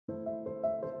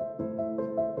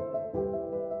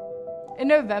In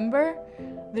November,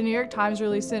 the New York Times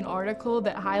released an article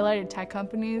that highlighted tech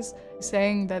companies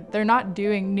saying that they're not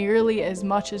doing nearly as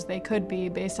much as they could be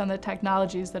based on the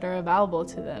technologies that are available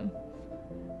to them.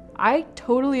 I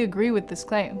totally agree with this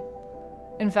claim.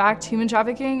 In fact, human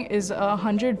trafficking is a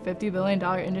 $150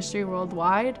 billion industry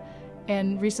worldwide,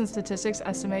 and recent statistics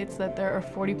estimates that there are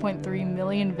 40.3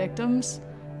 million victims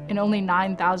and only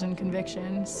 9,000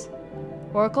 convictions.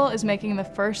 Oracle is making the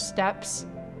first steps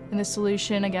in the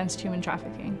solution against human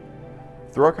trafficking.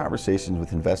 Through our conversations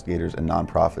with investigators and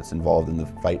nonprofits involved in the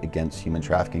fight against human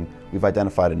trafficking, we've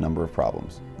identified a number of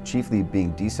problems, chiefly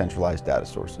being decentralized data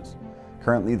sources.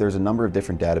 Currently, there's a number of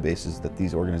different databases that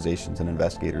these organizations and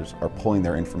investigators are pulling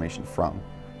their information from.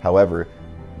 However,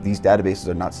 these databases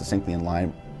are not succinctly in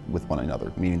line with one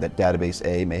another, meaning that database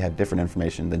A may have different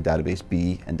information than database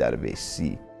B and database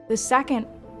C. The second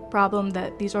problem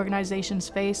that these organizations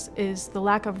face is the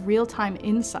lack of real-time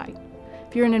insight.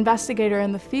 If you're an investigator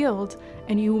in the field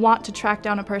and you want to track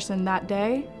down a person that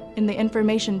day, and the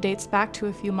information dates back to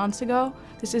a few months ago,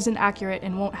 this isn't accurate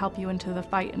and won't help you into the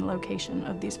fight and location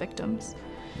of these victims.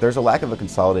 There's a lack of a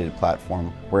consolidated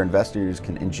platform where investigators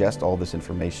can ingest all this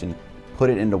information, put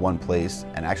it into one place,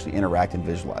 and actually interact and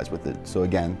visualize with it. So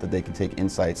again, that they can take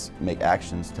insights, make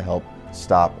actions to help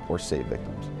stop or save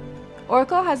victims.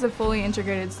 Oracle has a fully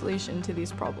integrated solution to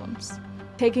these problems,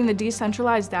 taking the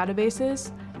decentralized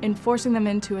databases and forcing them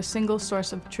into a single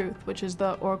source of truth, which is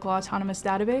the Oracle Autonomous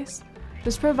Database.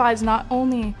 This provides not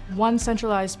only one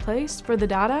centralized place for the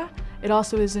data, it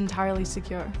also is entirely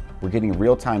secure. We're getting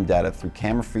real-time data through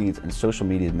camera feeds and social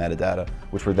media metadata,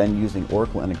 which we're then using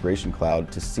Oracle Integration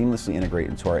Cloud to seamlessly integrate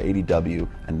into our ADW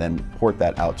and then port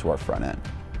that out to our front end.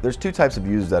 There's two types of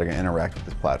users that are going to interact with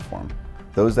this platform.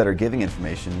 Those that are giving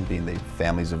information, being the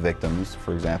families of victims,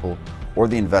 for example, or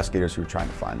the investigators who are trying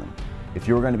to find them. If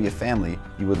you were going to be a family,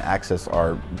 you would access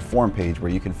our form page where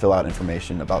you can fill out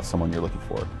information about someone you're looking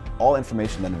for. All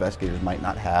information that investigators might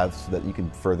not have so that you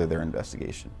can further their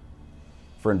investigation.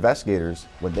 For investigators,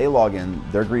 when they log in,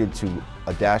 they're greeted to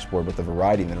a dashboard with a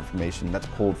variety of information that's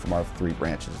pulled from our three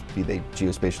branches, be they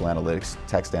geospatial analytics,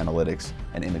 text analytics,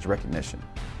 and image recognition.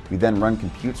 We then run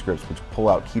compute scripts which pull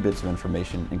out key bits of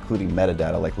information, including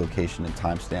metadata like location and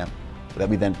timestamp, that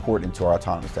we then port into our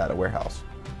autonomous data warehouse.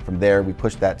 From there, we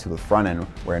push that to the front end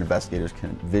where investigators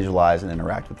can visualize and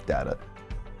interact with the data.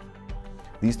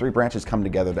 These three branches come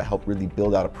together to help really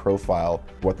build out a profile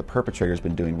of what the perpetrator's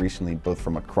been doing recently, both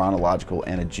from a chronological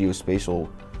and a geospatial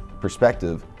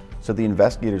perspective, so the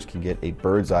investigators can get a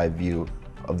bird's eye view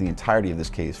of the entirety of this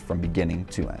case from beginning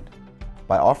to end.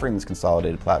 By offering this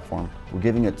consolidated platform, we're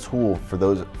giving a tool for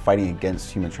those fighting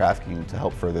against human trafficking to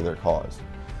help further their cause.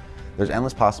 There's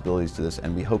endless possibilities to this,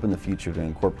 and we hope in the future to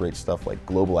incorporate stuff like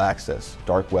global access,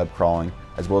 dark web crawling,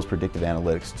 as well as predictive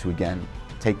analytics to, again,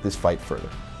 take this fight further.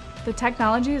 The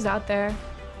technology is out there,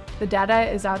 the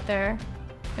data is out there,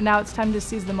 and now it's time to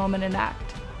seize the moment and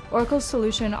act. Oracle's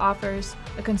solution offers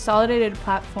a consolidated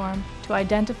platform to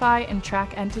identify and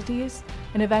track entities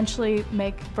and eventually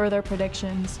make further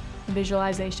predictions and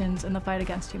visualizations in the fight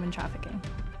against human trafficking.